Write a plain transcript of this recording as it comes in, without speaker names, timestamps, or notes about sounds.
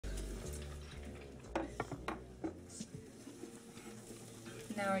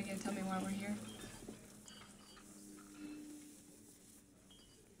Now are you going to tell me why we're here?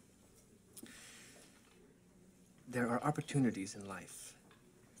 There are opportunities in life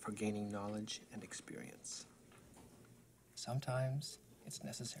for gaining knowledge and experience. Sometimes it's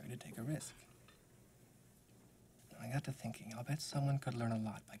necessary to take a risk. I got to thinking, I'll bet someone could learn a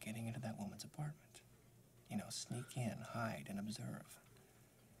lot by getting into that woman's apartment. You know, sneak in, hide, and observe.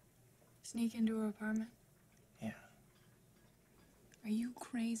 Sneak into her apartment? Yeah. Are you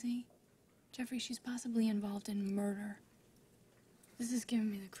crazy? Jeffrey, she's possibly involved in murder. This is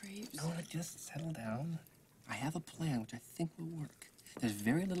giving me the creeps. No, just settle down. I have a plan which I think will work. There's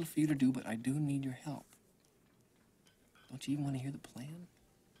very little for you to do, but I do need your help. Don't you even want to hear the plan?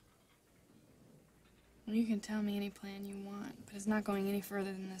 Well, you can tell me any plan you want, but it's not going any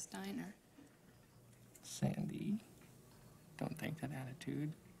further than this diner. Sandy, don't take that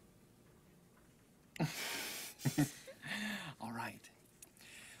attitude. All right.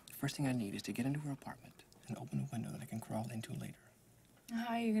 The first thing I need is to get into her apartment and open a window that I can crawl into later.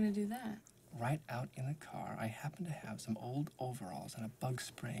 How are you going to do that? Right out in the car, I happen to have some old overalls and a bug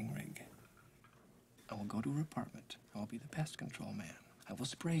spraying rig. I will go to her apartment. I will be the pest control man. I will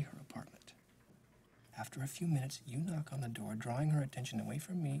spray her apartment. After a few minutes, you knock on the door, drawing her attention away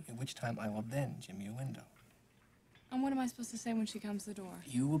from me, at which time I will then jimmy a window. And what am I supposed to say when she comes to the door?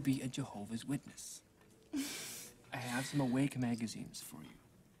 You will be a Jehovah's Witness. I have some awake magazines for you.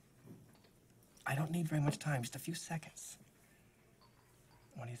 I don't need very much time, just a few seconds.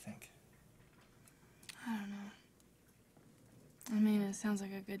 What do you think? I don't know. I mean, it sounds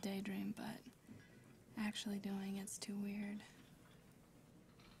like a good daydream, but actually doing it's too weird.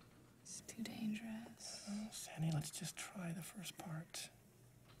 It's too dangerous. Oh, Sandy, let's just try the first part.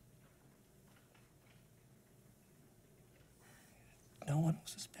 No one will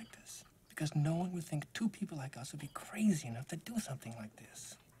suspect us, because no one would think two people like us would be crazy enough to do something like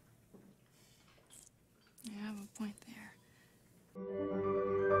this. You have a point there.